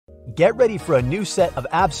Get ready for a new set of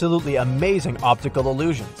absolutely amazing optical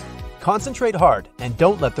illusions. Concentrate hard and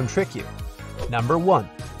don't let them trick you. Number 1.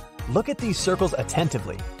 Look at these circles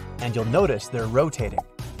attentively, and you'll notice they're rotating.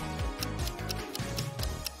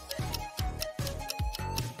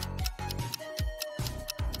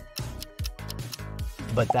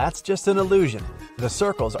 But that's just an illusion. The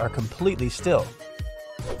circles are completely still.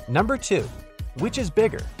 Number 2. Which is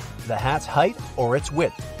bigger, the hat's height or its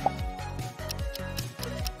width?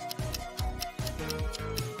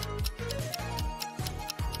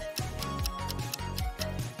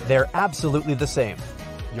 They're absolutely the same.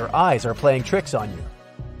 Your eyes are playing tricks on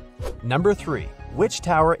you. Number 3. Which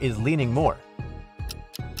tower is leaning more?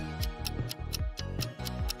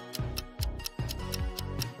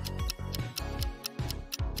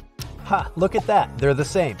 Ha! Look at that, they're the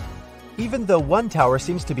same. Even though one tower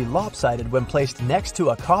seems to be lopsided when placed next to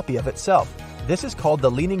a copy of itself, this is called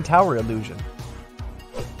the leaning tower illusion.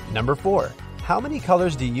 Number 4. How many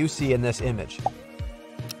colors do you see in this image?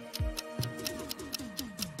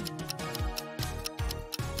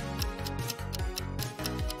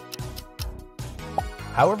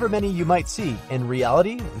 However many you might see, in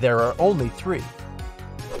reality, there are only 3.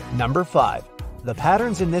 Number 5. The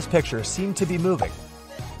patterns in this picture seem to be moving.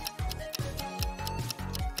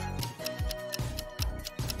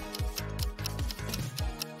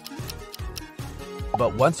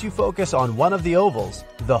 But once you focus on one of the ovals,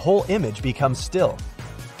 the whole image becomes still.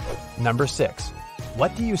 Number 6.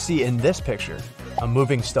 What do you see in this picture? A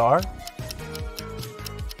moving star?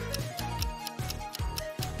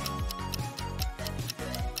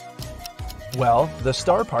 Well, the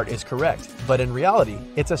star part is correct, but in reality,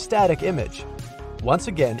 it's a static image. Once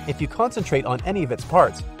again, if you concentrate on any of its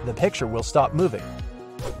parts, the picture will stop moving.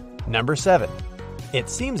 Number 7. It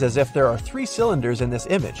seems as if there are 3 cylinders in this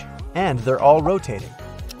image, and they're all rotating.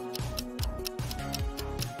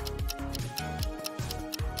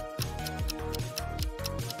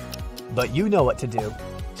 But you know what to do.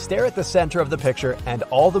 Stare at the center of the picture and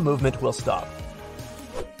all the movement will stop.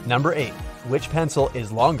 Number 8. Which pencil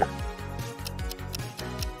is longer?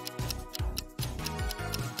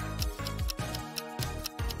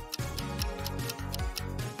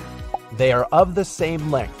 They are of the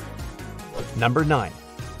same length. Number 9.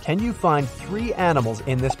 Can you find 3 animals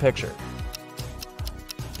in this picture?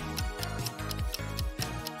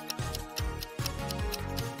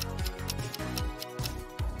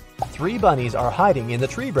 Three bunnies are hiding in the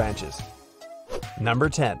tree branches. Number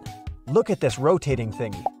 10. Look at this rotating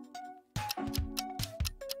thingy.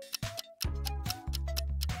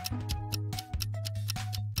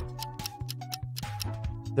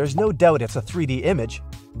 There's no doubt it's a 3D image,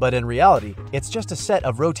 but in reality, it's just a set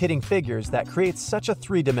of rotating figures that creates such a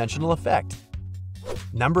 3-dimensional effect.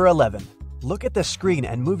 Number 11. Look at the screen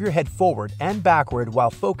and move your head forward and backward while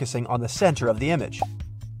focusing on the center of the image.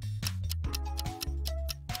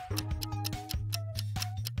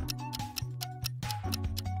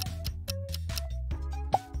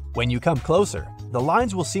 When you come closer, the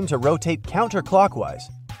lines will seem to rotate counterclockwise.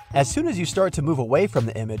 As soon as you start to move away from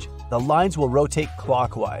the image, the lines will rotate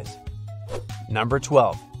clockwise. Number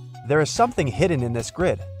 12. There is something hidden in this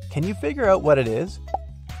grid. Can you figure out what it is?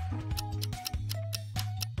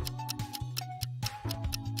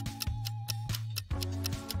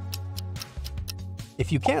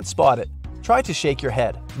 If you can't spot it, try to shake your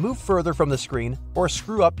head, move further from the screen, or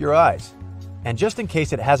screw up your eyes. And just in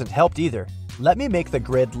case it hasn't helped either, let me make the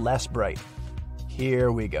grid less bright.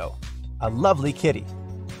 Here we go. A lovely kitty.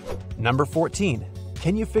 Number 14.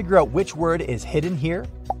 Can you figure out which word is hidden here?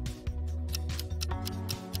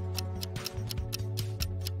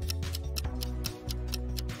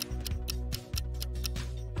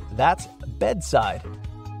 That's bedside.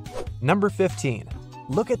 Number 15.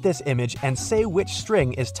 Look at this image and say which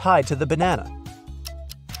string is tied to the banana.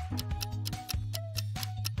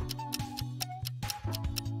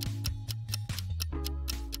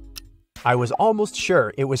 I was almost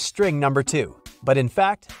sure it was string number 2, but in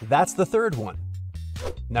fact, that's the third one.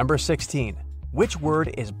 Number 16. Which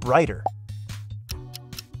word is brighter?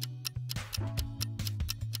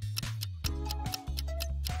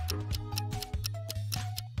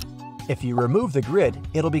 If you remove the grid,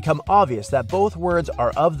 it'll become obvious that both words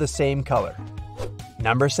are of the same color.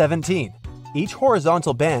 Number 17. Each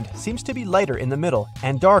horizontal band seems to be lighter in the middle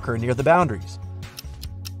and darker near the boundaries.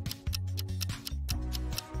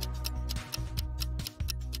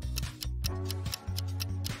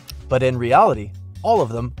 But in reality, all of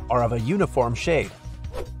them are of a uniform shade.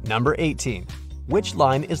 Number 18. Which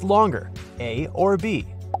line is longer, A or B?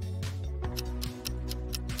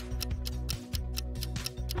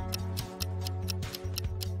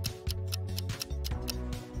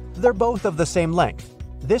 They're both of the same length.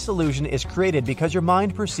 This illusion is created because your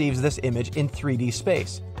mind perceives this image in 3D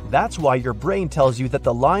space. That's why your brain tells you that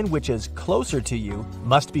the line which is closer to you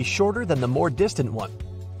must be shorter than the more distant one.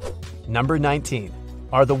 Number 19.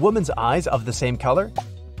 Are the woman's eyes of the same color?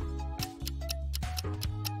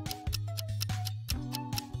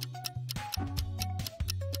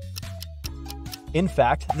 In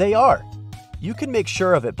fact, they are. You can make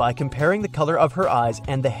sure of it by comparing the color of her eyes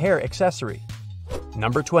and the hair accessory.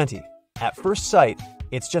 Number 20. At first sight,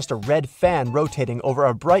 it's just a red fan rotating over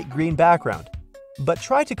a bright green background. But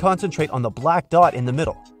try to concentrate on the black dot in the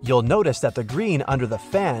middle. You'll notice that the green under the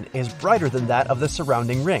fan is brighter than that of the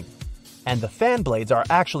surrounding ring. And the fan blades are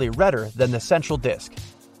actually redder than the central disc.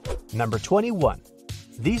 Number 21.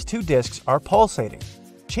 These two discs are pulsating,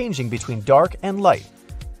 changing between dark and light.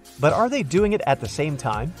 But are they doing it at the same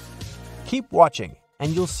time? Keep watching,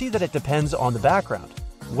 and you'll see that it depends on the background.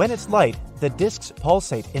 When it's light, the discs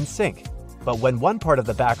pulsate in sync. But when one part of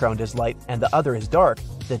the background is light and the other is dark,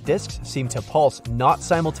 the discs seem to pulse not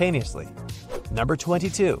simultaneously. Number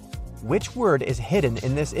 22. Which word is hidden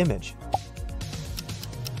in this image?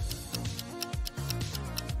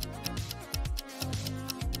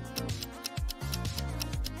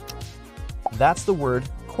 That's the word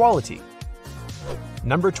quality.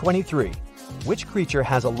 Number 23. Which creature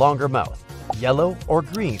has a longer mouth, yellow or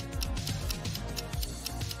green?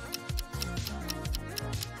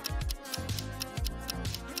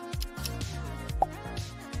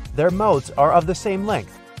 Their mouths are of the same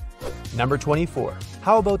length. Number 24.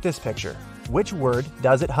 How about this picture? Which word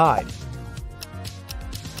does it hide?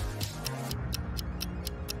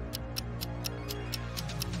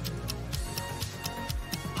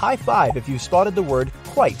 High five if you spotted the word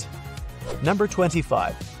quite. Number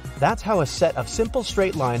 25. That's how a set of simple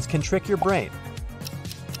straight lines can trick your brain.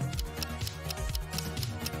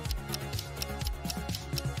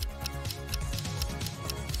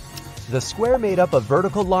 The square made up of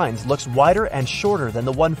vertical lines looks wider and shorter than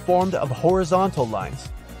the one formed of horizontal lines.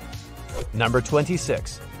 Number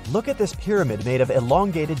 26. Look at this pyramid made of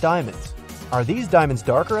elongated diamonds. Are these diamonds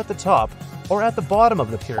darker at the top or at the bottom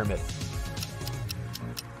of the pyramid?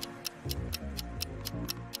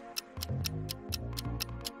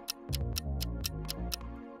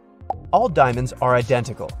 All diamonds are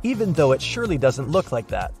identical, even though it surely doesn't look like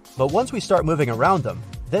that. But once we start moving around them,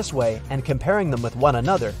 this way, and comparing them with one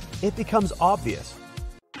another, it becomes obvious.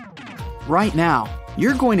 Right now,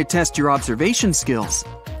 you're going to test your observation skills.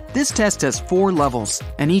 This test has 4 levels,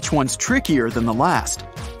 and each one's trickier than the last.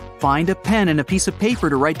 Find a pen and a piece of paper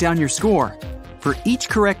to write down your score. For each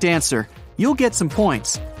correct answer, you'll get some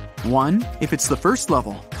points. 1 if it's the first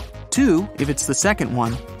level, 2 if it's the second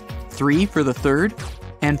one, 3 for the third,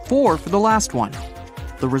 and 4 for the last one.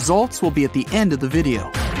 The results will be at the end of the video.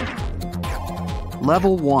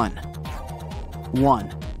 Level 1.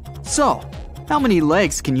 1. So, how many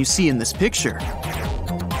legs can you see in this picture?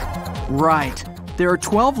 Right, there are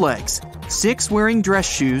 12 legs, 6 wearing dress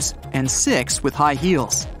shoes, and 6 with high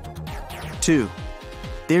heels. 2.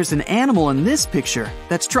 There's an animal in this picture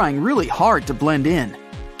that's trying really hard to blend in.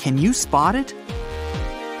 Can you spot it?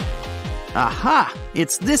 Aha!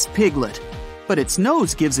 It's this piglet, but its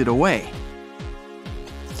nose gives it away.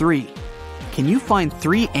 3. Can you find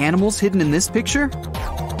 3 animals hidden in this picture?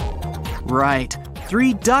 Right,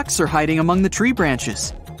 3 ducks are hiding among the tree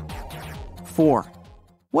branches. 4.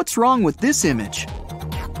 What's wrong with this image?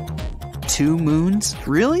 2 moons?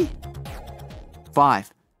 Really?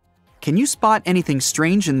 5. Can you spot anything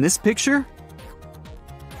strange in this picture?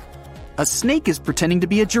 A snake is pretending to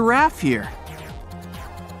be a giraffe here.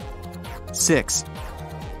 6.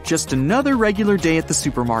 Just another regular day at the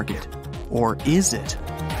supermarket. Or is it?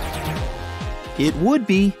 It would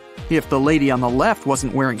be if the lady on the left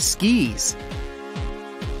wasn't wearing skis.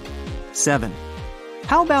 7.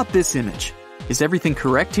 How about this image? Is everything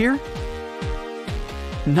correct here?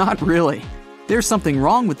 Not really. There's something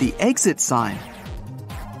wrong with the exit sign.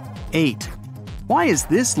 8. Why is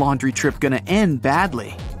this laundry trip gonna end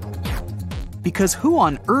badly? Because who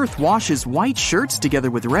on earth washes white shirts together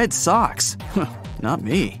with red socks? Not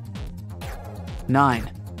me.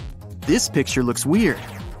 9. This picture looks weird,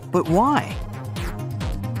 but why?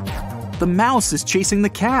 The mouse is chasing the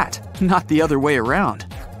cat, not the other way around.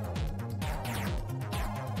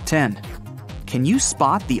 10. Can you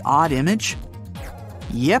spot the odd image?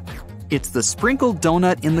 Yep, it's the sprinkled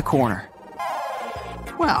donut in the corner.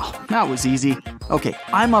 Wow, that was easy. Okay,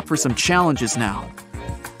 I'm up for some challenges now.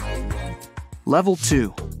 Level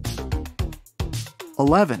 2.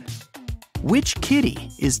 11. Which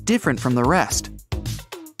kitty is different from the rest?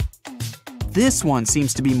 This one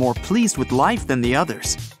seems to be more pleased with life than the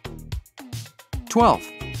others. 12.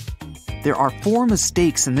 There are 4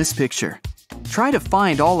 mistakes in this picture. Try to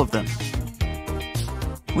find all of them.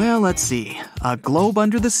 Well, let's see. A globe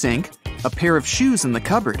under the sink, a pair of shoes in the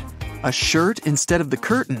cupboard, a shirt instead of the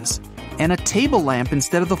curtains, and a table lamp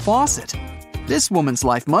instead of the faucet. This woman's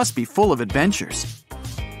life must be full of adventures.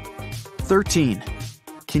 13.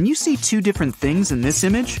 Can you see 2 different things in this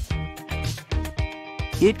image?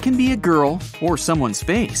 It can be a girl or someone's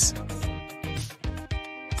face.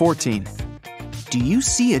 14. Do you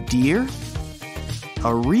see a deer?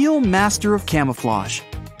 A real master of camouflage.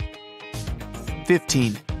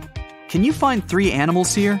 15. Can you find 3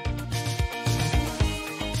 animals here?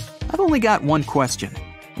 I've only got one question.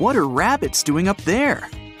 What are rabbits doing up there?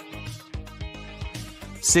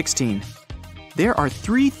 16. There are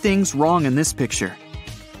 3 things wrong in this picture.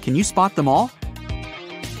 Can you spot them all?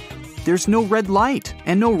 There's no red light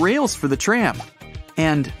and no rails for the tram.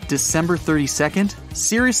 And December 32nd?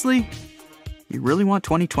 Seriously? You really want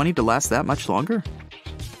 2020 to last that much longer?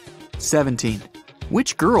 17.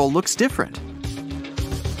 Which girl looks different?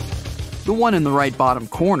 The one in the right bottom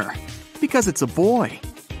corner, because it's a boy.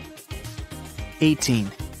 18.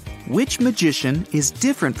 Which magician is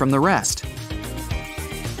different from the rest?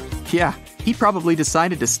 Yeah, he probably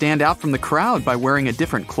decided to stand out from the crowd by wearing a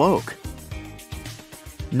different cloak.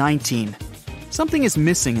 19. Something is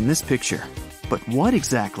missing in this picture, but what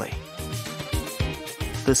exactly?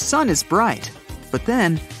 The sun is bright, but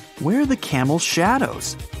then, where are the camel's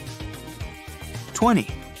shadows? 20.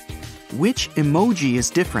 Which emoji is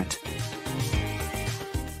different?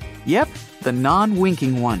 Yep, the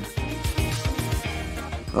non-winking one.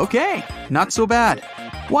 Okay, not so bad.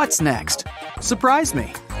 What's next? Surprise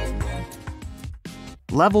me.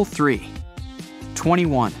 Level 3.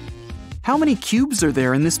 21. How many cubes are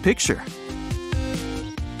there in this picture?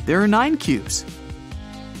 There are 9 cubes.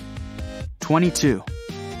 22.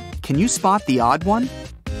 Can you spot the odd one?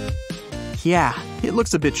 Yeah, it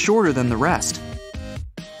looks a bit shorter than the rest.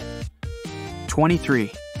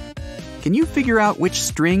 23. Can you figure out which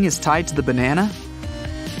string is tied to the banana?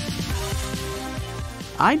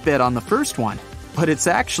 I'd bet on the first one, but it's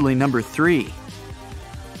actually number 3.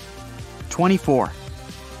 24.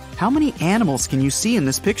 How many animals can you see in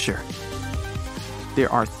this picture?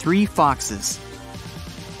 There are 3 foxes.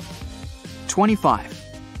 25.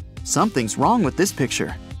 Something's wrong with this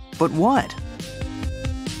picture. But what?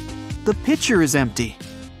 The pitcher is empty.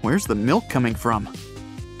 Where's the milk coming from?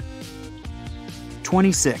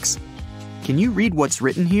 26. Can you read what's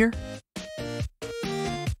written here?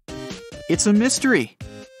 It's a mystery.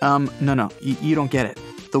 No, you don't get it.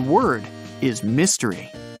 The word is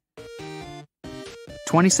mystery.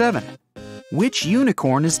 27. Which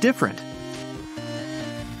unicorn is different?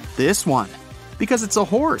 This one, because it's a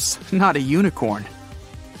horse, not a unicorn.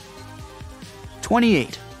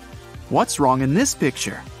 28. What's wrong in this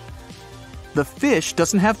picture? The fish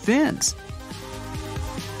doesn't have fins.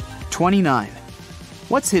 29.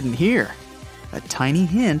 What's hidden here? A tiny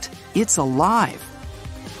hint, it's alive.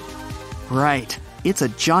 Right, it's a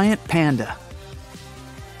giant panda.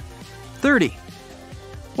 30.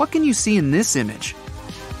 What can you see in this image?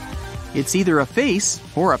 It's either a face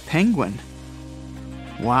or a penguin.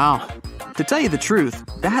 Wow, to tell you the truth,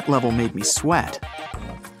 that level made me sweat.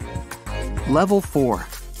 Level 4.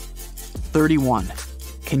 31.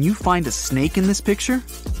 Can you find a snake in this picture?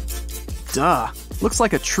 Duh, looks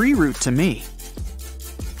like a tree root to me.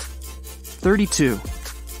 32.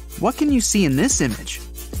 What can you see in this image?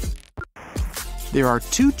 There are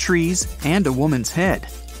 2 trees and a woman's head.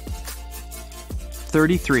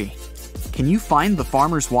 33. Can you find the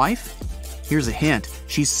farmer's wife? Here's a hint,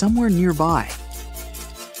 she's somewhere nearby.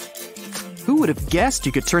 Who would have guessed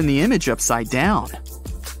you could turn the image upside down?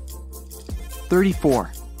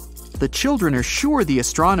 34. The children are sure the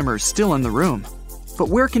astronomer is still in the room, but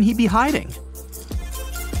where can he be hiding?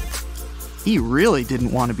 He really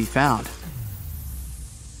didn't want to be found.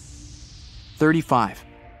 35.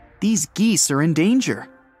 These geese are in danger.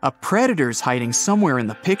 A predator's hiding somewhere in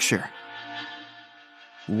the picture.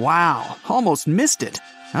 Wow, almost missed it.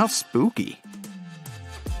 How spooky.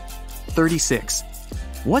 36.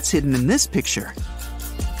 What's hidden in this picture?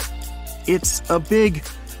 It's a big,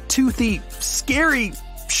 toothy, scary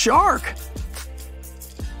shark.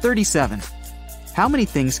 37. How many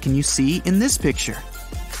things can you see in this picture?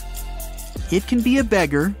 It can be a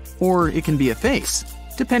beggar or it can be a face,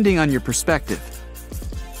 depending on your perspective.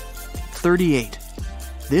 38.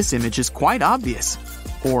 This image is quite obvious.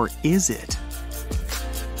 Or is it?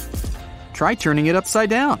 Try turning it upside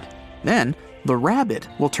down. Then, the rabbit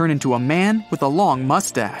will turn into a man with a long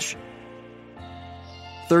mustache.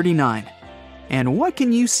 39. And what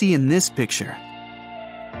can you see in this picture?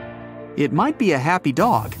 It might be a happy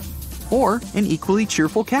dog, or an equally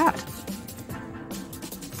cheerful cat.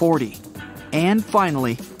 40. And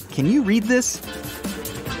finally, can you read this?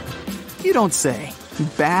 You don't say.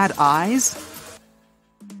 Bad eyes?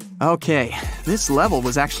 Okay, this level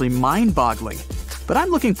was actually mind-boggling, but I'm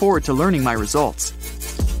looking forward to learning my results.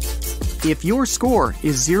 If your score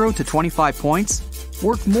is 0 to 25 points,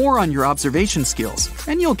 work more on your observation skills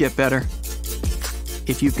and you'll get better.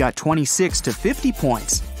 If you've got 26 to 50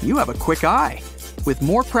 points, you have a quick eye. With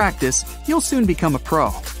more practice, you'll soon become a pro.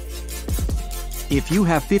 If you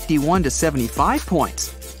have 51 to 75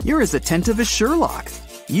 points, you're as attentive as Sherlock.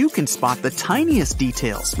 You can spot the tiniest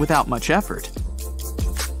details without much effort.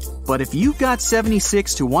 But if you've got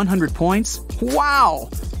 76 to 100 points, wow!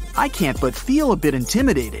 I can't but feel a bit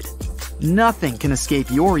intimidated. Nothing can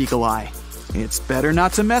escape your eagle eye. It's better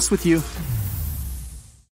not to mess with you.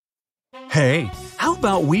 Hey, how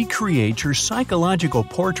about we create your psychological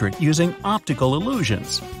portrait using optical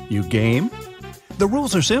illusions? You game? The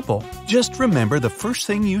rules are simple. Just remember the first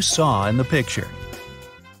thing you saw in the picture.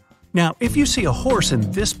 Now, if you see a horse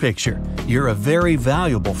in this picture, you're a very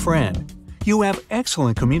valuable friend. You have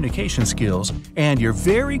excellent communication skills, and you're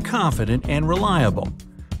very confident and reliable.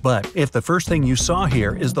 But if the first thing you saw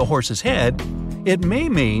here is the horse's head, it may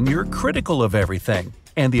mean you're critical of everything,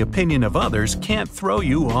 and the opinion of others can't throw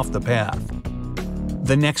you off the path.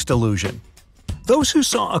 The next illusion. Those who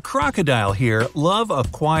saw a crocodile here love a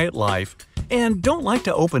quiet life and don't like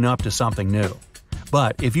to open up to something new.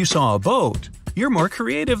 But if you saw a boat, you're more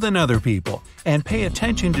creative than other people and pay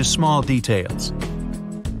attention to small details.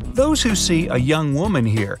 Those who see a young woman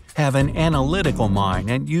here have an analytical mind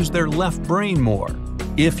and use their left brain more.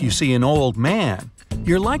 If you see an old man,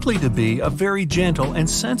 you're likely to be a very gentle and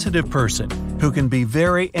sensitive person who can be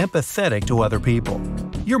very empathetic to other people.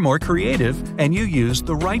 You're more creative and you use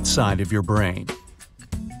the right side of your brain.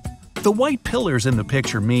 The white pillars in the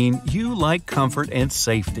picture mean you like comfort and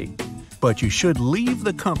safety. But you should leave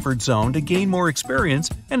the comfort zone to gain more experience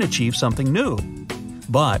and achieve something new.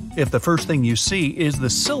 But if the first thing you see is the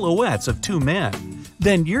silhouettes of two men,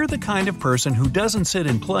 then you're the kind of person who doesn't sit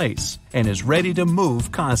in place and is ready to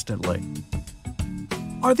move constantly.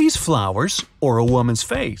 Are these flowers or a woman's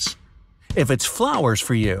face? If it's flowers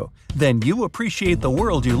for you, then you appreciate the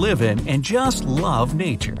world you live in and just love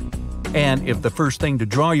nature. And if the first thing to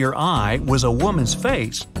draw your eye was a woman's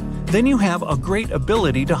face, then you have a great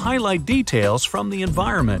ability to highlight details from the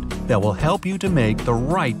environment that will help you to make the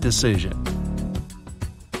right decision.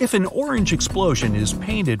 If an orange explosion is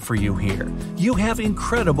painted for you here, you have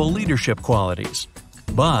incredible leadership qualities.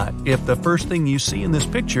 But if the first thing you see in this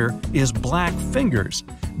picture is black fingers,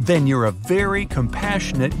 then you're a very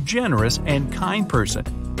compassionate, generous, and kind person.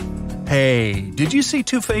 Hey, did you see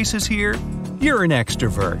two faces here? You're an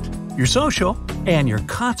extrovert. You're social, and you're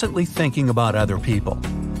constantly thinking about other people.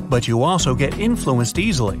 But you also get influenced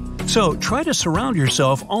easily, so try to surround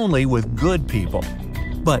yourself only with good people.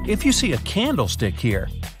 But if you see a candlestick here,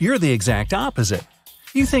 you're the exact opposite.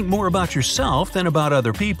 You think more about yourself than about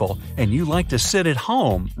other people, and you like to sit at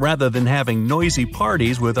home rather than having noisy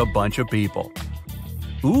parties with a bunch of people.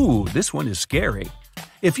 Ooh, this one is scary.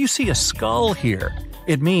 If you see a skull here,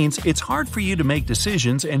 it means it's hard for you to make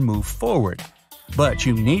decisions and move forward. But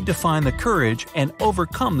you need to find the courage and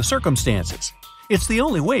overcome the circumstances. It's the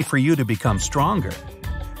only way for you to become stronger.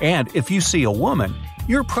 And if you see a woman,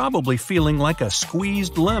 you're probably feeling like a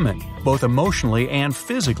squeezed lemon, both emotionally and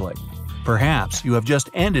physically. Perhaps you have just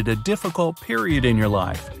ended a difficult period in your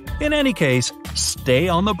life. In any case, stay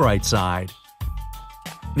on the bright side.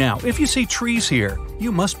 Now, if you see trees here,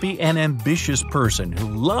 you must be an ambitious person who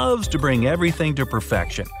loves to bring everything to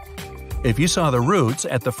perfection. If you saw the roots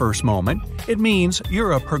at the first moment, it means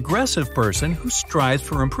you're a progressive person who strives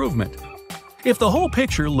for improvement. If the whole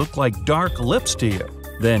picture looked like dark lips to you,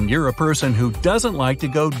 then you're a person who doesn't like to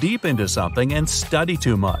go deep into something and study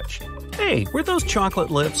too much. Hey, were those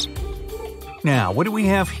chocolate lips? Now, what do we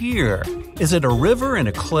have here? Is it a river and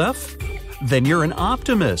a cliff? Then you're an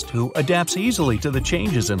optimist who adapts easily to the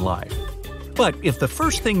changes in life. But if the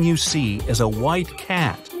first thing you see is a white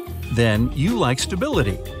cat, then you like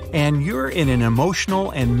stability, and you're in an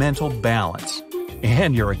emotional and mental balance.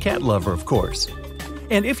 And you're a cat lover, of course.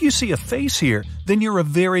 And if you see a face here, then you're a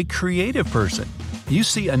very creative person. You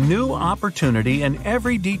see a new opportunity in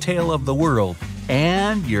every detail of the world,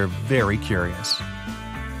 and you're very curious.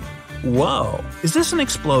 Whoa, is this an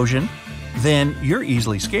explosion? Then you're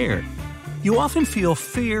easily scared. You often feel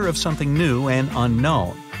fear of something new and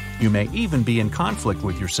unknown. You may even be in conflict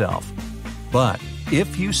with yourself. But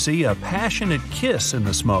if you see a passionate kiss in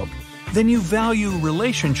the smoke, then you value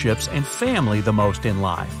relationships and family the most in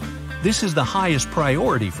life. This is the highest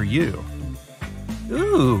priority for you.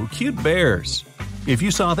 Ooh, cute bears. If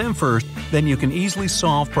you saw them first, then you can easily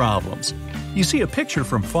solve problems. You see a picture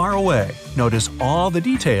from far away, notice all the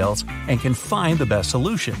details, and can find the best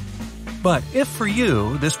solution. But if for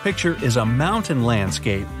you this picture is a mountain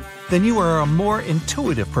landscape, then you are a more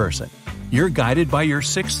intuitive person. You're guided by your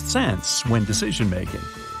sixth sense when decision making.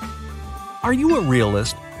 Are you a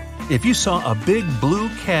realist? If you saw a big blue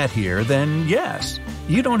cat here, then yes,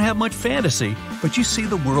 you don't have much fantasy, but you see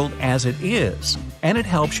the world as it is, and it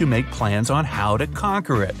helps you make plans on how to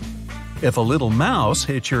conquer it. If a little mouse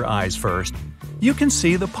hits your eyes first, you can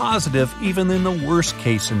see the positive even in the worst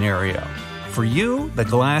case scenario. For you, the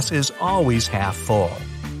glass is always half full.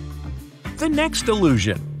 The next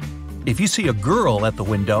illusion. If you see a girl at the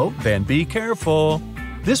window, then be careful.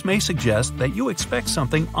 This may suggest that you expect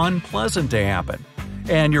something unpleasant to happen,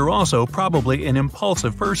 and you're also probably an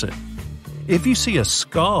impulsive person. If you see a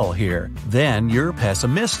skull here, then you're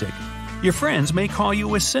pessimistic. Your friends may call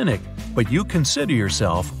you a cynic, but you consider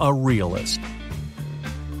yourself a realist.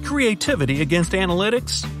 Creativity against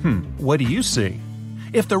analytics? What do you see?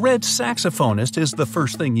 If the red saxophonist is the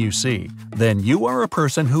first thing you see, then you are a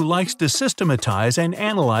person who likes to systematize and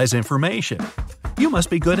analyze information. You must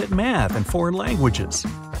be good at math and foreign languages.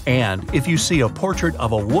 And if you see a portrait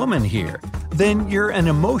of a woman here, then you're an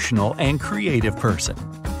emotional and creative person.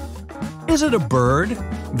 Is it a bird?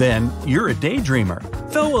 Then you're a daydreamer,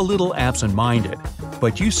 though a little absent-minded.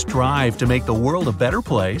 But you strive to make the world a better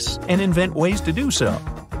place and invent ways to do so.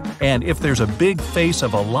 And if there's a big face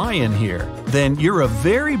of a lion here, then you're a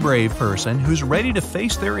very brave person who's ready to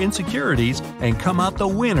face their insecurities and come out the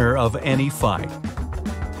winner of any fight.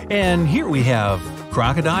 And here we have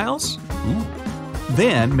crocodiles? Ooh.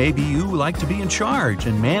 Then maybe you like to be in charge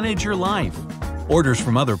and manage your life. Orders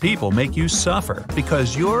from other people make you suffer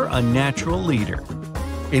because you're a natural leader.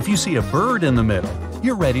 If you see a bird in the middle,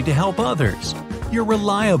 you're ready to help others. You're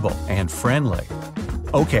reliable and friendly.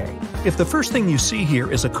 Okay, if the first thing you see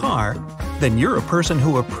here is a car, then you're a person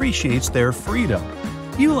who appreciates their freedom.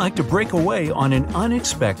 You like to break away on an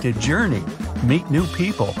unexpected journey, meet new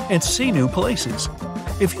people, and see new places.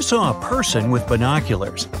 If you saw a person with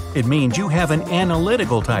binoculars, it means you have an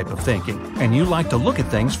analytical type of thinking, and you like to look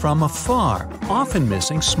at things from afar, often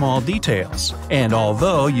missing small details. And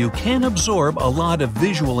although you can absorb a lot of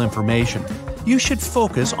visual information, you should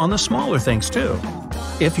focus on the smaller things too.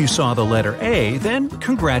 If you saw the letter A, then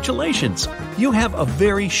congratulations! You have a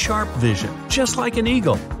very sharp vision, just like an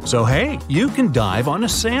eagle. So hey, you can dive on a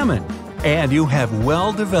salmon. And you have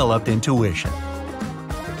well-developed intuition.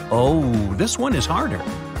 Oh, this one is harder.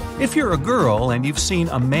 If you're a girl and you've seen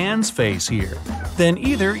a man's face here, then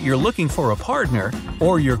either you're looking for a partner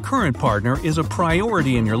or your current partner is a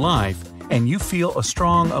priority in your life and you feel a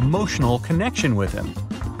strong emotional connection with him.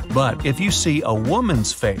 But if you see a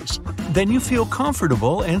woman's face, then you feel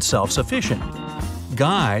comfortable and self-sufficient.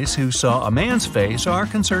 Guys who saw a man's face are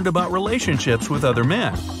concerned about relationships with other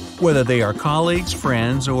men, whether they are colleagues,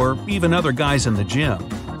 friends, or even other guys in the gym.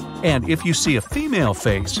 And if you see a female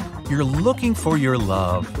face, you're looking for your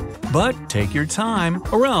love. But take your time,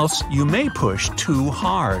 or else you may push too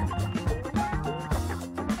hard.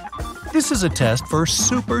 This is a test for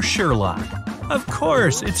Super Sherlock. Of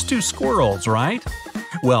course, it's two squirrels, right?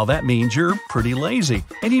 Well, that means you're pretty lazy,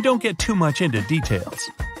 and you don't get too much into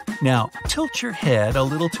details. Now, tilt your head a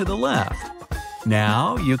little to the left.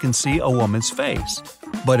 Now you can see a woman's face.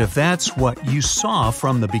 But if that's what you saw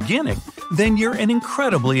from the beginning, then you're an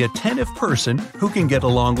incredibly attentive person who can get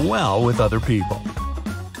along well with other people.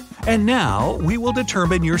 And now we will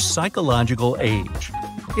determine your psychological age.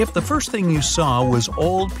 If the first thing you saw was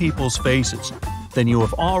old people's faces, then you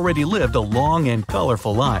have already lived a long and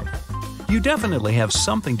colorful life. You definitely have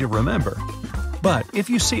something to remember. But if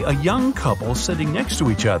you see a young couple sitting next to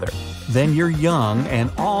each other, then you're young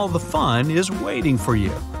and all the fun is waiting for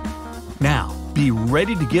you. Now, be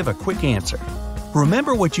ready to give a quick answer.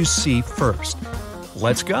 Remember what you see first.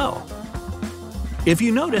 Let's go! If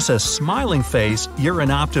you notice a smiling face, you're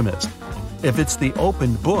an optimist. If it's the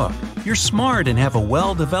open book, you're smart and have a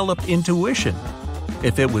well-developed intuition.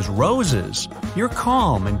 If it was roses, you're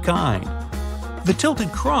calm and kind. The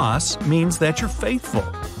tilted cross means that you're faithful.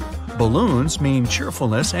 Balloons mean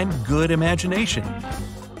cheerfulness and good imagination.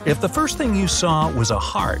 If the first thing you saw was a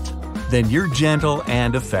heart, then you're gentle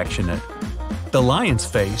and affectionate. The lion's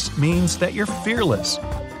face means that you're fearless.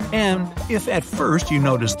 And if at first you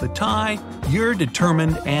noticed the tie, you're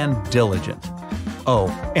determined and diligent. Oh,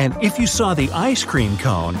 and if you saw the ice cream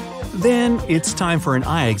cone, then it's time for an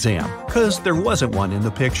eye exam, 'cause there wasn't one in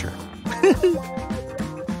the picture.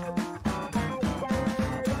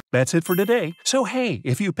 That's it for today. So hey,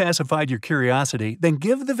 if you pacified your curiosity, then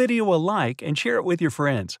give the video a like and share it with your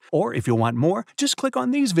friends. Or if you want more, just click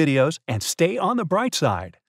on these videos and stay on the bright side.